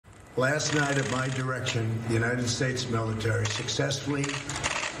Last night, at my direction, the United States military successfully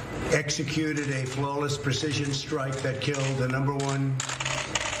executed a flawless precision strike that killed the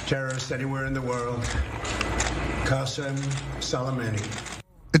 #1 terrorist anywhere in the world, Qasem Soleimani.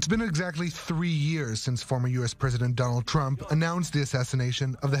 It's been exactly 3 years since former U.S. President Donald Trump announced the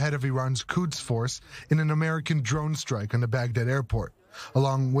assassination of the head of Iran's Quds Force in an American drone strike on the Baghdad Airport,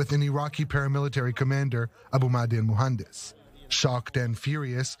 along with an Iraqi paramilitary commander, Abu Mahdi al-Muhandis. Shocked and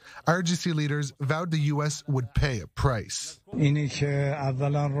furious, RGC leaders vowed the U.S. would pay a price. We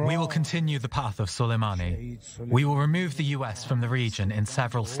will continue the path of Soleimani. We will remove the U.S. from the region in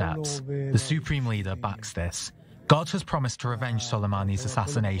several steps. The Supreme Leader backs this. God has promised to revenge Soleimani's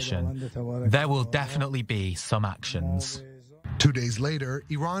assassination. There will definitely be some actions. 2 days later,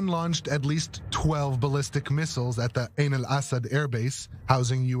 Iran launched at least 12 ballistic missiles at the Ain al-Assad airbase,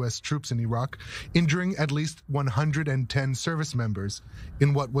 housing U.S. troops in Iraq, injuring at least 110 service members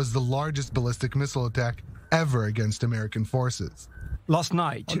in what was the largest ballistic missile attack ever against American forces. Last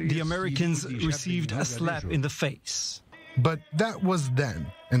night, the Americans received a slap in the face. But that was then,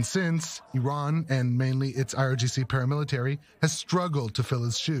 and since, Iran, and mainly its IRGC paramilitary, has struggled to fill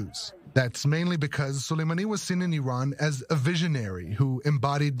his shoes. That's mainly because Soleimani was seen in Iran as a visionary who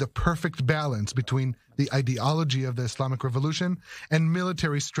embodied the perfect balance between the ideology of the Islamic Revolution and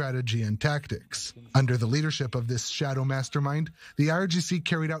military strategy and tactics. Under the leadership of this shadow mastermind, the IRGC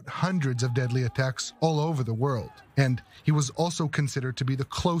carried out hundreds of deadly attacks all over the world, and he was also considered to be the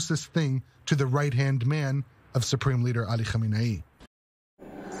closest thing to the right-hand man of Supreme Leader Ali Khamenei.